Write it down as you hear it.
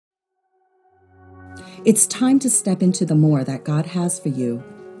It's time to step into the more that God has for you.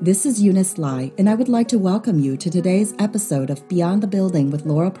 This is Eunice Lai, and I would like to welcome you to today's episode of Beyond the Building with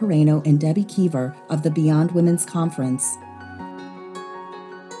Laura Pereno and Debbie Keever of the Beyond Women's Conference.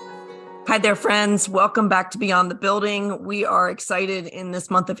 Hi there, friends. Welcome back to Beyond the Building. We are excited in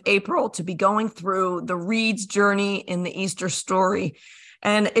this month of April to be going through the R.E.A.D.S journey in the Easter story.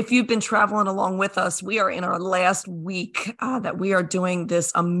 And if you've been traveling along with us, we are in our last week that we are doing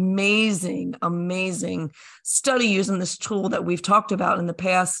this amazing study using this tool that we've talked about in the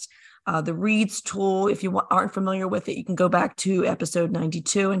past, the R.E.A.D.S tool. If you aren't familiar with it, you can go back to episode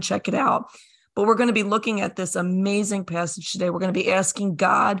 92 and check it out. But we're going to be looking at this amazing passage today. We're going to be asking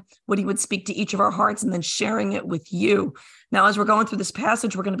God what he would speak to each of our hearts and then sharing it with you. Now, as we're going through this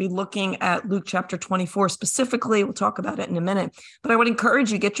passage, we're going to be looking at Luke chapter 24 specifically. We'll talk about it in a minute. But I would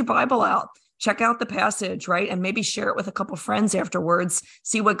encourage you, get your Bible out, check out the passage, right? And maybe share it with a couple friends afterwards.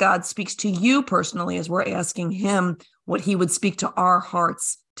 See what God speaks to you personally as we're asking him what he would speak to our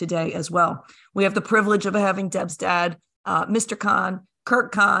hearts today as well. We have the privilege of having Deb's dad, Mr. Conn,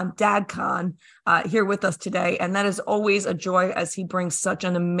 Curt Conn, Dad Conn, here with us today. And that is always a joy as he brings such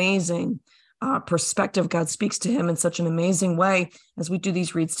an amazing perspective. God speaks to him in such an amazing way as we do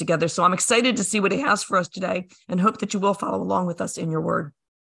these reads together. So I'm excited to see what he has for us today and hope that you will follow along with us in your word.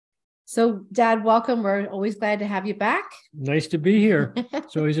 So, Dad, welcome. We're always glad to have you back. Nice to be here.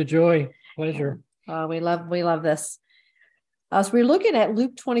 It's always a joy, pleasure. We love this. So we're looking at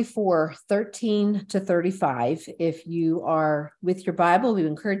Luke 24, 13 to 35. If you are with your Bible, we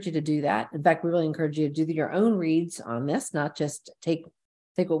encourage you to do that. In fact, we really encourage you to do your own reads on this, not just take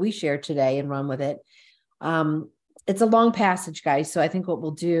what we share today and run with it. It's a long passage, guys. So I think what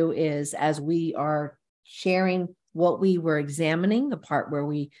we'll do is, as we are sharing what we were examining, the part where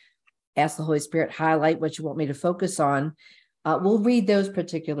we ask the Holy Spirit, highlight what you want me to focus on, we'll read those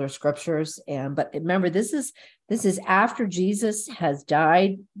particular scriptures. But remember, this is after Jesus has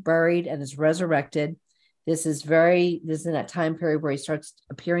died, buried, and is resurrected. This is in that time period where he starts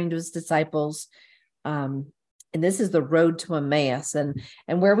appearing to his disciples. And this is the road to Emmaus. And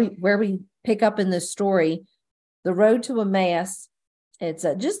where we pick up in this story, the road to Emmaus, it's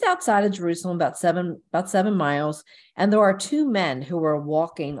just outside of Jerusalem, about 7 miles. And there are two men who are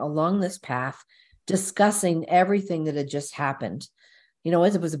walking along this path, discussing everything that had just happened. You know,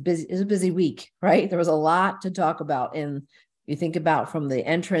 it was a busy week, right? There was a lot to talk about. And you think about from the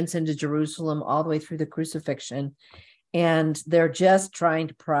entrance into Jerusalem all the way through the crucifixion, and they're just trying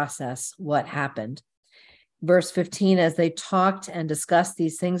to process what happened. Verse 15, as they talked and discussed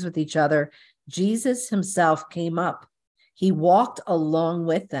these things with each other, Jesus himself came up. He walked along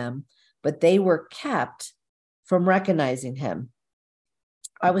with them, but they were kept from recognizing him.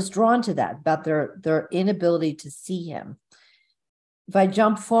 I was drawn to that, about their inability to see him. If I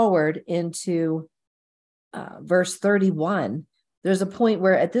jump forward into verse 31, there's a point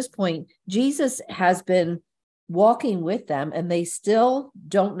where at this point, Jesus has been walking with them and they still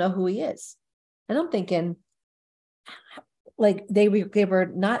don't know who he is. And I'm thinking, like they were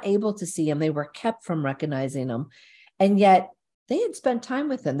not able to see him. They were kept from recognizing him. And yet they had spent time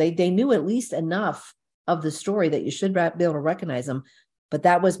with him. They knew at least enough of the story that you should be able to recognize him, but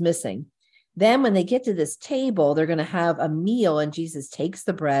that was missing. Then when they get to this table, they're going to have a meal, and Jesus takes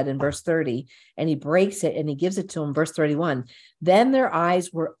the bread in verse 30 and he breaks it and he gives it to them, verse 31. Then their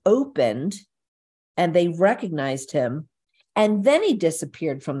eyes were opened and they recognized him, and then he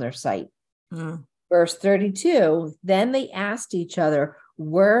disappeared from their sight. Verse 32, then they asked each other,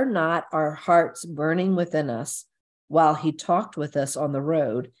 were not our hearts burning within us while he talked with us on the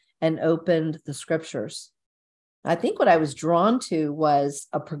road and opened the scriptures? I think what I was drawn to was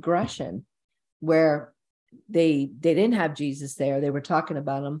a progression where they didn't have Jesus there. They were talking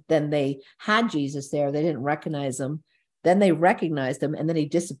about him. Then they had Jesus there. They didn't recognize him. Then they recognized him, and then he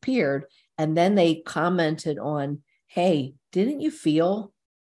disappeared. And then they commented on, hey, didn't you feel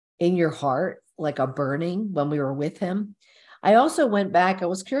in your heart like a burning when we were with him? I also went back. I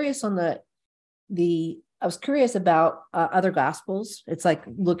was curious on I was curious about other gospels. It's like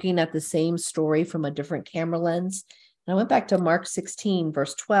looking at the same story from a different camera lens. And I went back to Mark 16,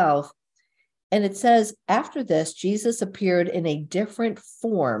 verse 12. And it says, after this, Jesus appeared in a different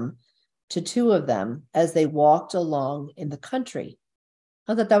form to two of them as they walked along in the country.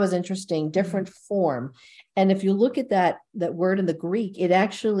 I thought that was interesting, different form. And if you look at that word in the Greek, it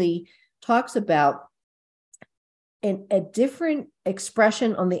actually talks about a different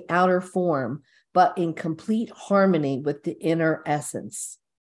expression on the outer form, but in complete harmony with the inner essence.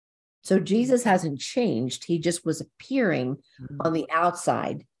 So Jesus hasn't changed. He just was appearing on the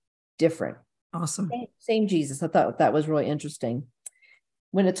outside different. Awesome. Same Jesus. I thought that was really interesting.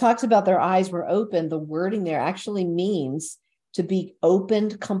 when it talks about their eyes were open, the wording there actually means to be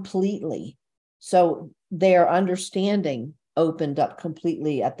opened completely. So their understanding opened up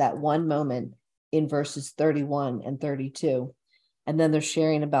completely at that one moment in verses 31 and 32. And then they're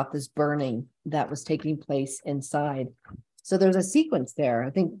sharing about this burning that was taking place inside. So there's a sequence there. I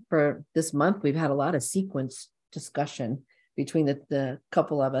think for this month, we've had a lot of sequence discussion between the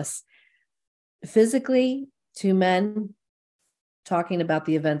couple of us. Physically, two men talking about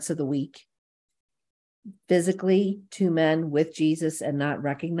the events of the week. Physically, two men with Jesus and not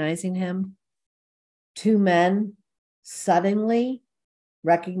recognizing him. Two men suddenly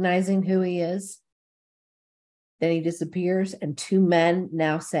recognizing who he is. Then he disappears, and two men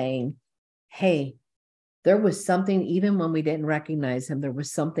now saying, hey, there was something, even when we didn't recognize him, there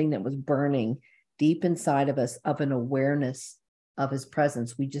was something that was burning deep inside of us, of an awareness of his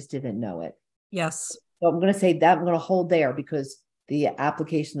presence. We just didn't know it. Yes. So I'm going to say that I'm going to hold there because the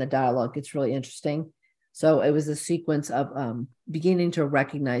application, the dialogue gets really interesting. So it was a sequence of beginning to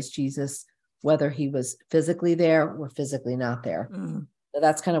recognize Jesus, whether he was physically there or physically not there. Mm. So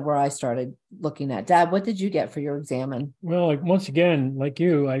that's kind of where I started looking at. Dad, what did you get for your examine? Well, once again, like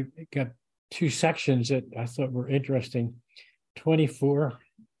you, I got two sections that I thought were interesting. 24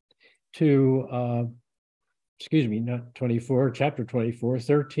 to, not 24, chapter 24,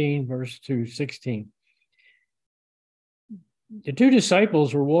 13, verse 2, 16. The two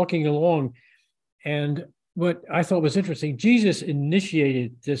disciples were walking along, and what I thought was interesting, Jesus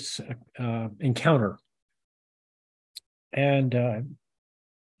initiated this encounter. And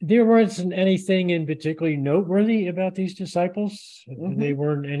there wasn't anything in particularly noteworthy about these disciples. Mm-hmm. They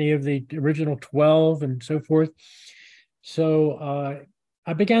weren't any of the original 12 and so forth. So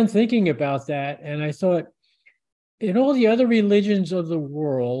I began thinking about that, and I thought, in all the other religions of the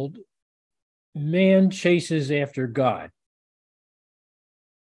world, man chases after God.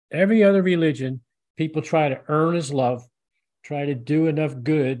 Every other religion, people try to earn his love, try to do enough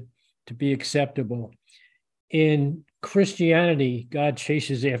good to be acceptable. In Christianity, God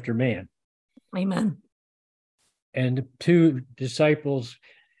chases after man. Amen. And the two disciples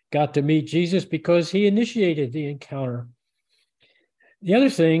got to meet Jesus because he initiated the encounter. The other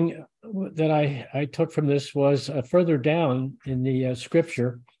thing that I took from this was further down in the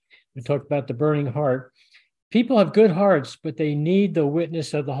scripture, we talked about the burning heart. People have good hearts, but they need the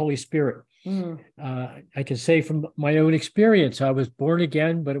witness of the Holy Spirit. Mm-hmm. I can say from my own experience, I was born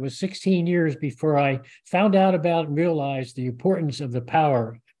again, but it was 16 years before I found out about and realized the importance of the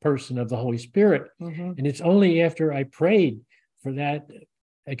power person of the Holy Spirit. Mm-hmm. And it's only after I prayed for that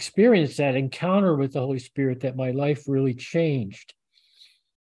experience, that encounter with the Holy Spirit, that my life really changed.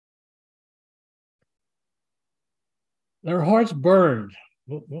 Their hearts burned.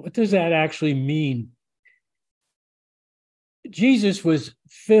 What does that actually mean? Jesus was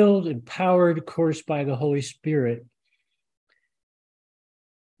filled, empowered, of course, by the Holy Spirit.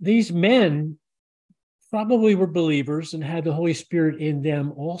 These men probably were believers and had the Holy Spirit in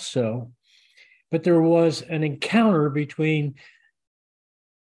them also. But there was an encounter between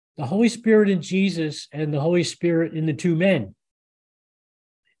the Holy Spirit in Jesus and the Holy Spirit in the two men.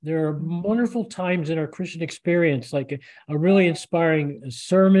 There are wonderful times in our Christian experience, like a really inspiring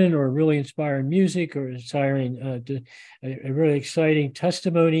sermon, or really inspiring music, or inspiring a really exciting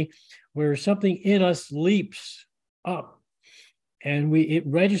testimony, where something in us leaps up, and it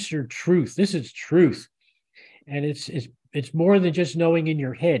registered truth. This is truth, and it's more than just knowing in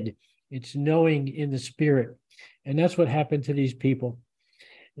your head; it's knowing in the Spirit, and that's what happened to these people.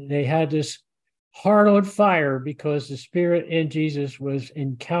 They had this heart on fire because the Spirit in Jesus was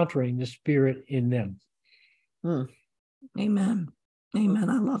encountering the Spirit in them. Amen. Amen.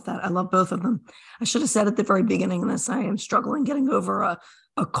 I love that. I love both of them. I should have said at the very beginning of this, I am struggling getting over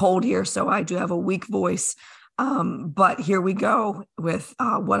a cold here, so I do have a weak voice. But here we go with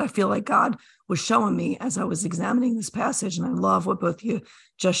what I feel like God was showing me as I was examining this passage. And I love what both of you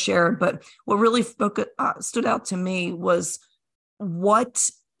just shared. But what really stood out to me was what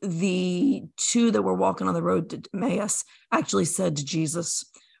the two that were walking on the road to Emmaus actually said to Jesus,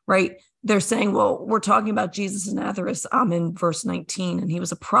 right? They're saying, well, we're talking about Jesus of Nazareth in verse 19, and he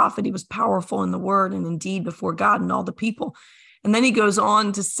was a prophet. He was powerful in the word and indeed before God and all the people. And then he goes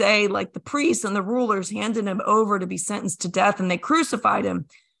on to say, like, the priests and the rulers handed him over to be sentenced to death, and they crucified him.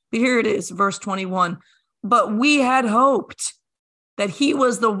 But here it is, verse 21. But we had hoped that he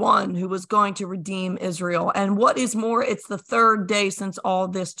was the one who was going to redeem Israel. And what is more, it's the third day since all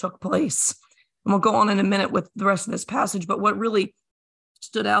this took place. And we'll go on in a minute with the rest of this passage. But what really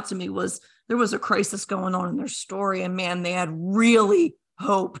stood out to me was there was a crisis going on in their story. And man, they had really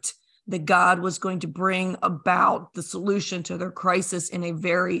hoped that God was going to bring about the solution to their crisis in a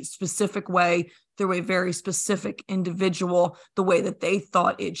very specific way, through a very specific individual, the way that they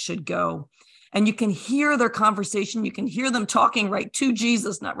thought it should go. And you can hear their conversation. You can hear them talking right to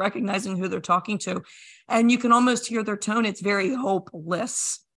Jesus, not recognizing who they're talking to. And you can almost hear their tone. It's very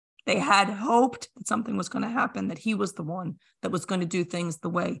hopeless. They had hoped that something was going to happen, that he was the one that was going to do things the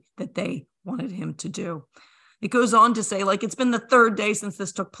way that they wanted him to do. It goes on to say, like, it's been the third day since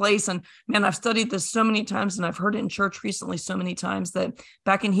this took place. And man, I've studied this so many times, and I've heard it in church recently so many times, that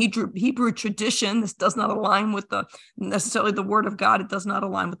back in Hebrew tradition, this does not align with necessarily the word of God. It does not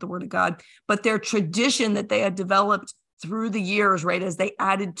align with the word of God, but their tradition that they had developed through the years, right, as they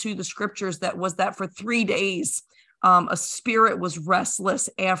added to the scriptures, that was that for 3 days, a spirit was restless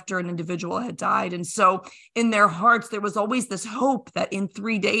after an individual had died. And so in their hearts, there was always this hope that in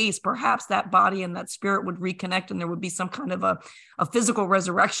 3 days, perhaps that body and that spirit would reconnect, and there would be some kind of a physical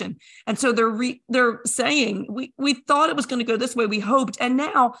resurrection. And so they're saying, we thought it was going to go this way. We hoped. And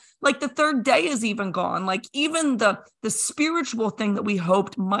now, like, the third day is even gone. Like, even the spiritual thing that we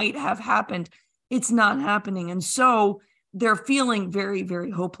hoped might have happened, it's not happening. And so they're feeling very, very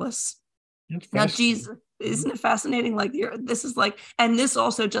hopeless. Now, Jesus, isn't it fascinating? Like, this is like, and this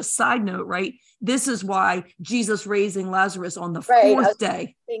also, just side note, right? This is why Jesus raising Lazarus on the fourth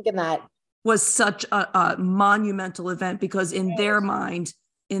day, thinking that was such a monumental event, because in their mind,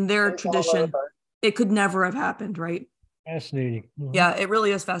 in their tradition, it could never have happened, right? Fascinating. Mm-hmm. Yeah, it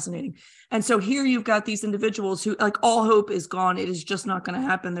really is fascinating. And so here you've got these individuals who, like, all hope is gone. It is just not going to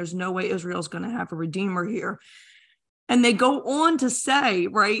happen. There's no way Israel's going to have a redeemer here. And they go on to say,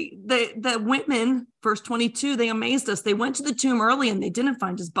 right, the women, verse 22, they amazed us. They went to the tomb early and they didn't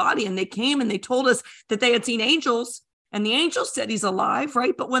find his body. And they came and they told us that they had seen angels, and the angels said he's alive,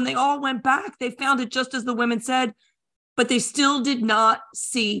 right? But when they all went back, they found it just as the women said, but they still did not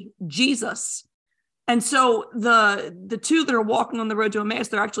see Jesus. And so the two that are walking on the road to Emmaus,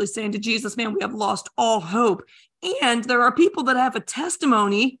 they're actually saying to Jesus, man, we have lost all hope. And there are people that have a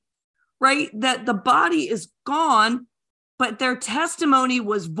testimony, right, that the body is gone, but their testimony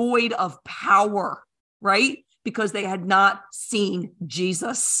was void of power, right? Because they had not seen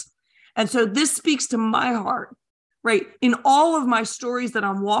Jesus. And so this speaks to my heart, right? In all of my stories that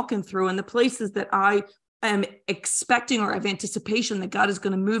I'm walking through, and the places that I am expecting or have anticipation that God is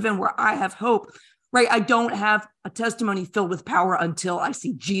going to move in, where I have hope, right? I don't have a testimony filled with power until I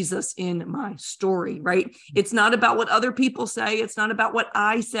see Jesus in my story, right? It's not about what other people say. It's not about what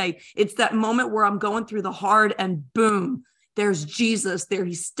I say. It's that moment where I'm going through the hard and boom, there's Jesus there.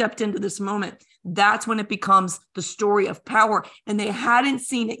 He stepped into this moment. That's when it becomes the story of power. And they hadn't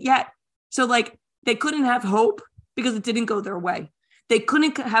seen it yet. So, like, they couldn't have hope because it didn't go their way. They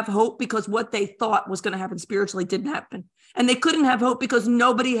couldn't have hope because what they thought was going to happen spiritually didn't happen. And they couldn't have hope because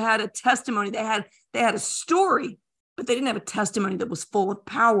nobody had a testimony. They had a story, but they didn't have a testimony that was full of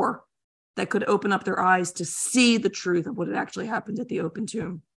power that could open up their eyes to see the truth of what had actually happened at the open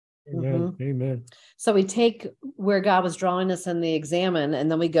tomb. Amen. Mm-hmm. Amen. So we take where God was drawing us in the examine, and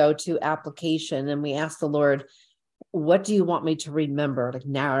then we go to application, and we ask the Lord, what do you want me to remember? Like,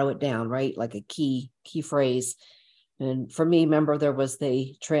 narrow it down, right? Like a key phrase. And for me, remember, there was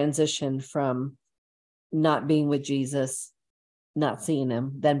the transition from not being with Jesus, not seeing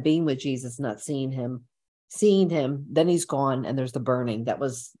him, then being with Jesus, not seeing him, then he's gone, and there's the burning. That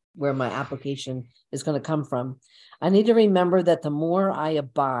was where my application is going to come from. I need to remember that the more I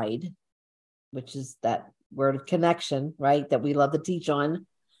abide, which is that word of connection, right, that we love to teach on,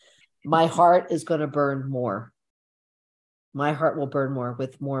 my heart is going to burn more. My heart will burn more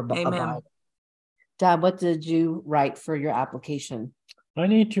with more abide. Dad, what did you write for your application? I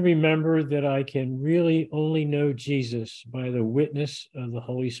need to remember that I can really only know Jesus by the witness of the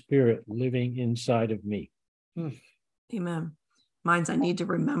Holy Spirit living inside of me. Amen. Mine's, I need to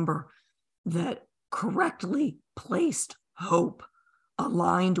remember that correctly placed hope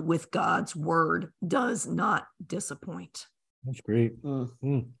aligned with God's word does not disappoint. That's great.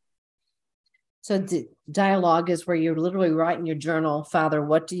 So dialogue is where you're literally writing your journal, Father,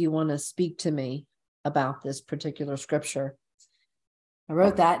 what do you want to speak to me about this particular scripture? I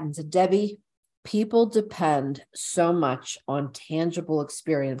wrote that and said, Debbie, people depend so much on tangible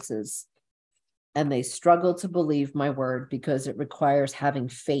experiences, and they struggle to believe my word because it requires having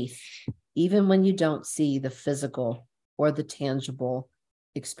faith, even when you don't see the physical or the tangible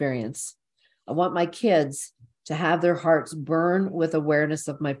experience. I want my kids to have their hearts burn with awareness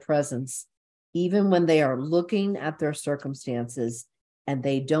of my presence, even when they are looking at their circumstances and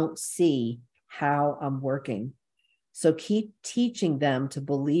they don't see how I'm working. So keep teaching them to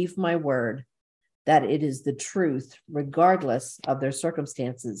believe my word, that it is the truth, regardless of their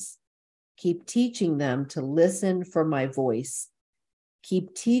circumstances. Keep teaching them to listen for my voice.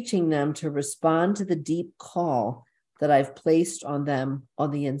 Keep teaching them to respond to the deep call that I've placed on them on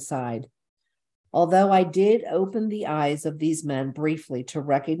the inside. Although I did open the eyes of these men briefly to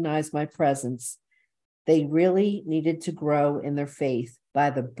recognize my presence, they really needed to grow in their faith by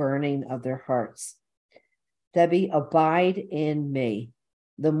the burning of their hearts. Debbie, abide in me.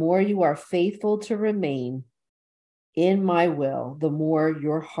 The more you are faithful to remain in my will, the more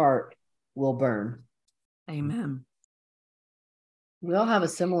your heart will burn. Amen. We all have a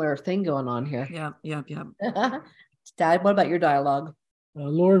similar thing going on here. Yeah. Dad, what about your dialogue?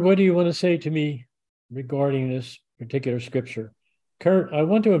 Lord, what do you want to say to me regarding this particular scripture? Curt, I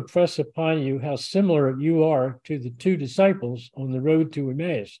want to impress upon you how similar you are to the two disciples on the road to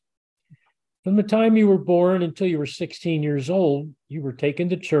Emmaus. From the time you were born until you were 16 years old, you were taken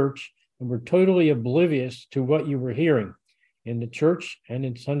to church and were totally oblivious to what you were hearing in the church and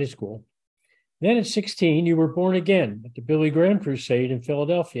in Sunday school. Then at 16, you were born again at the Billy Graham Crusade in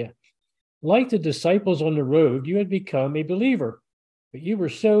Philadelphia. Like the disciples on the road, you had become a believer, but you were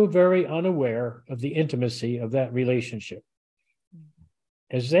so very unaware of the intimacy of that relationship.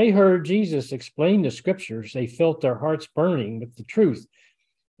 As they heard Jesus explain the scriptures, they felt their hearts burning with the truth.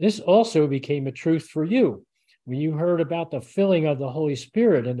 This also became a truth for you when you heard about the filling of the Holy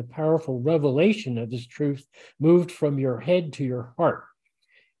Spirit, and the powerful revelation of this truth moved from your head to your heart.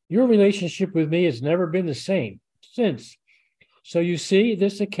 Your relationship with me has never been the same since. So you see,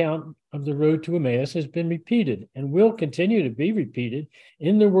 this account of the road to Emmaus has been repeated and will continue to be repeated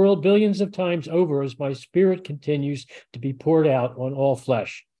in the world billions of times over as my spirit continues to be poured out on all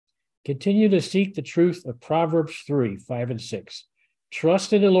flesh. Continue to seek the truth of Proverbs 3, 5, and 6.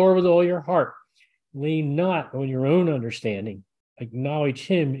 Trust in the Lord with all your heart. Lean not on your own understanding. Acknowledge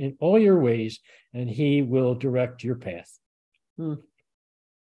him in all your ways, and he will direct your path.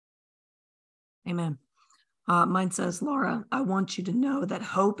 Amen. Mine says, Laura, I want you to know that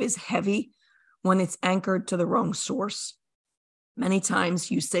hope is heavy when it's anchored to the wrong source. Many times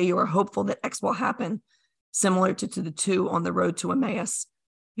you say you are hopeful that X will happen, similar to the two on the road to Emmaus.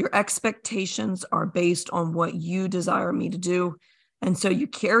 Your expectations are based on what you desire me to do. And so you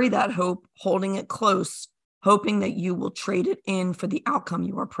carry that hope, holding it close, hoping that you will trade it in for the outcome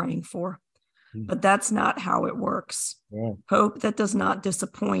you are praying for. But that's not how it works. Yeah. Hope that does not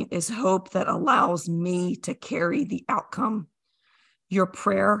disappoint is hope that allows me to carry the outcome. Your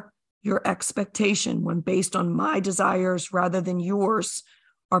prayer, your expectation, when based on my desires rather than yours,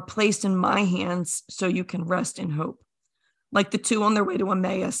 are placed in my hands so you can rest in hope. Like the two on their way to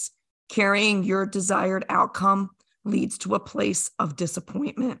Emmaus, carrying your desired outcome leads to a place of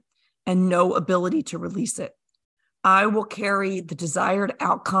disappointment and no ability to release it. I will carry the desired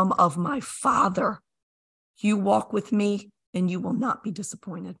outcome of my Father. You walk with me and you will not be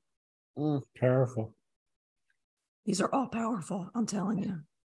disappointed. Powerful. These are all powerful, I'm telling you.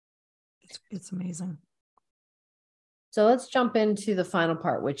 It's amazing. So let's jump into the final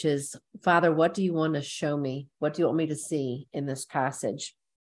part, which is, Father, what do you want to show me? What do you want me to see in this passage?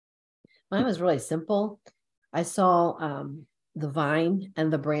 Mine was really simple. I saw the vine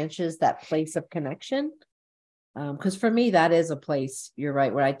and the branches, that place of connection. Because for me, that is a place, you're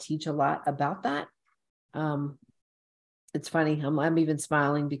right, where I teach a lot about that. It's funny, I'm even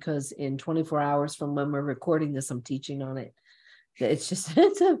smiling because in 24 hours from when we're recording this, I'm teaching on it. It's just,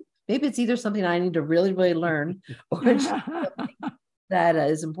 maybe it's either something I need to really, really learn, or it's something that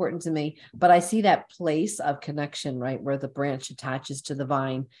is important to me. But I see that place of connection, right, where the branch attaches to the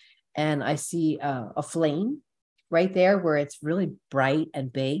vine. And I see a flame right there where it's really bright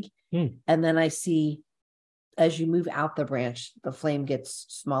and big. And then I see, as you move out the branch, the flame gets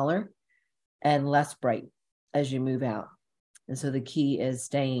smaller and less bright as you move out. And so the key is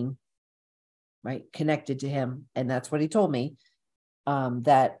staying right connected to him. And that's what he told me,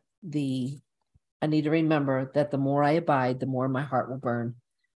 that I need to remember that the more I abide, the more my heart will burn.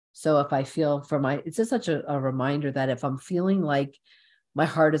 So if I feel it's just such a reminder that if I'm feeling like my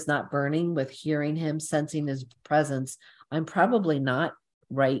heart is not burning with hearing him, sensing his presence, I'm probably not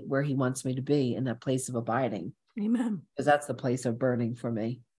right where he wants me to be, in that place of abiding. Amen. Because that's the place of burning for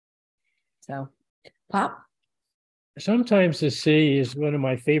me. So, Pop? Sometimes the sea is one of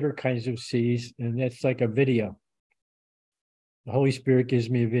my favorite kinds of seas, and that's like a video. The Holy Spirit gives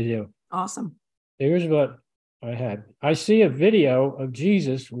me a video. Awesome. Here's what I had. I see a video of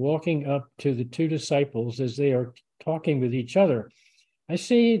Jesus walking up to the two disciples as they are talking with each other. I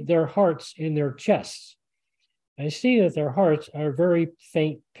see their hearts in their chests. I see that their hearts are very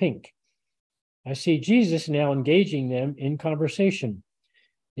faint pink. I see Jesus now engaging them in conversation.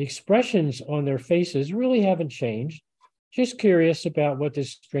 The expressions on their faces really haven't changed. just curious about what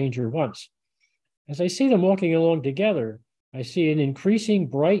this stranger wants. As I see them walking along together, I see an increasing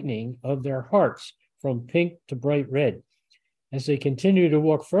brightening of their hearts from pink to bright red. As they continue to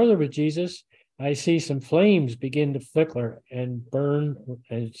walk further with Jesus, I see some flames begin to flicker and burn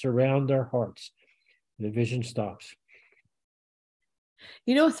and surround their hearts. The vision stops.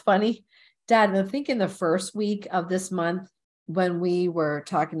 You know what's funny, Dad? I think in the first week of this month, when we were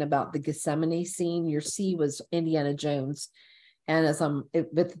talking about the Gethsemane scene, your C was Indiana Jones, and as I'm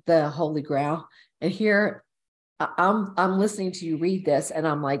with the Holy Grail, and here I'm listening to you read this, and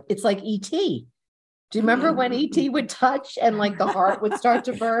I'm like, it's like E.T. Do you remember when E.T. would touch and like the heart would start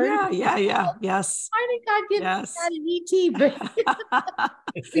to burn? Yeah. Yes. Why did God give Yes. that an E.T.? But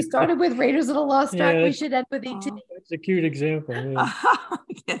we started with Raiders of the Lost Ark. We should end with E.T. That's a cute example. Yeah.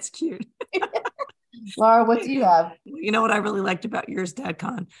 That's cute. Laura, what do you have? You know what I really liked about yours, Dad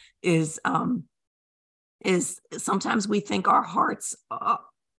Conn, is sometimes we think our hearts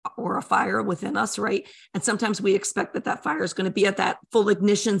or a fire within us, right? And sometimes we expect that fire is going to be at that full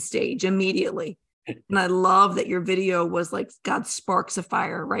ignition stage immediately. And I love that your video was like God sparks a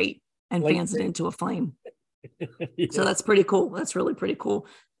fire, right? And fans it into a flame. Yeah. So that's pretty cool. That's really pretty cool.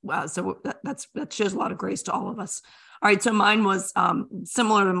 Wow. So that shows a lot of grace to all of us. All right. So mine was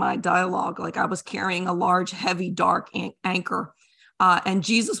similar to my dialogue. Like I was carrying a large, heavy, dark anchor. And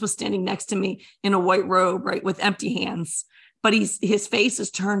Jesus was standing next to me in a white robe, right, with empty hands. But his face is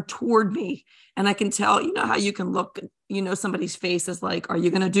turned toward me. And I can tell, you know, how you can look, you know, somebody's face is like, are you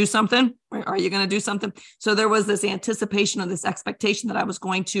going to do something? Are you going to do something? So there was this anticipation of this expectation that I was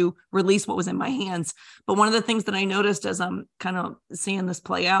going to release what was in my hands. But one of the things that I noticed as I'm kind of seeing this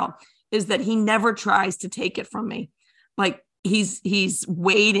play out is that he never tries to take it from me. Like he's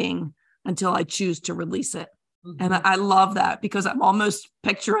waiting until I choose to release it. Mm-hmm. And I love that because I'm almost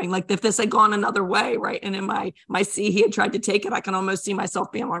picturing like if this had gone another way, right? And in my C, he had tried to take it. I can almost see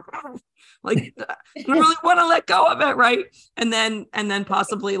myself being like I don't really want to let go of it, right? And then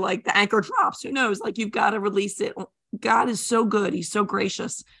possibly like the anchor drops. Who knows? Like you've got to release it. God is so good. He's so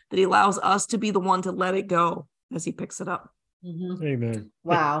gracious that he allows us to be the one to let it go as he picks it up. Mm-hmm. Amen.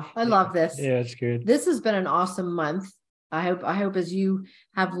 Wow, I love this. Yeah, it's good. This has been an awesome month. I hope as you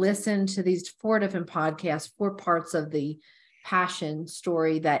have listened to these 4 different podcasts, 4 parts of the passion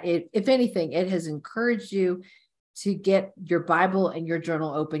story, that if anything, it has encouraged you to get your Bible and your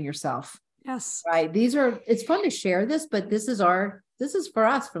journal open yourself. Yes. Right. It's fun to share this, but this is for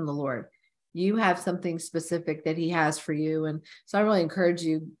us from the Lord. You have something specific that he has for you. And so I really encourage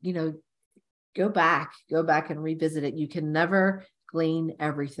you, go back and revisit it. You can never glean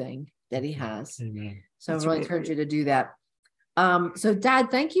everything that he has. Amen. So I really encourage you to do that. So Dad,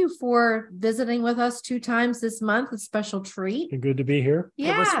 thank you for visiting with us 2 times this month. A special treat. Good to be here.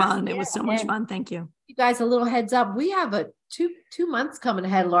 Yeah, it was fun. It was so much fun. Thank you. You guys, a little heads up. We have a two months coming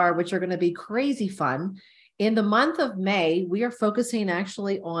ahead, Laura, which are going to be crazy fun. In the month of May, we are focusing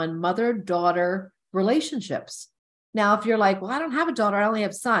actually on mother-daughter relationships. Now, if you're like, well, I don't have a daughter, I only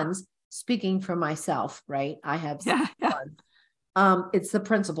have sons. Speaking for myself, right? I have sons. It's the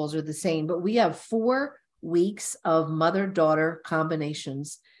principles are the same, but we have 4 weeks of mother-daughter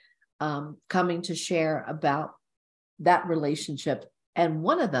combinations coming to share about that relationship. And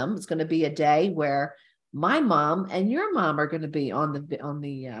one of them is going to be a day where my mom and your mom are going to be on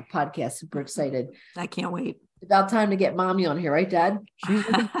the podcast. Super excited. I can't wait. It's about time to get mommy on here, right, Dad? She's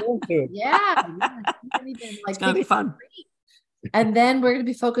looking forward to it. Yeah. It's going to be fun. And then we're going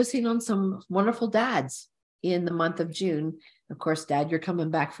to be focusing on some wonderful dads in the month of June. Of course, Dad, you're coming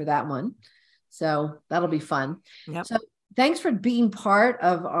back for that one. So that'll be fun. Yep. So thanks for being part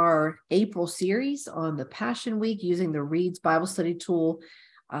of our April series on the Passion Week using the R.E.A.D.S Bible study tool.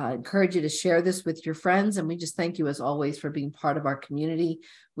 Encourage you to share this with your friends. And we just thank you as always for being part of our community.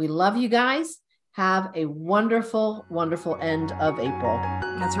 We love you guys. Have a wonderful, wonderful end of April.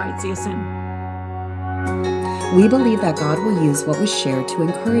 That's right. See you soon. We believe that God will use what was shared to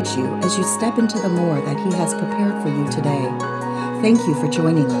encourage you as you step into the more that he has prepared for you today. Thank you for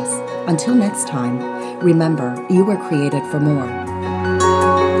joining us. Until next time, remember, you were created for more.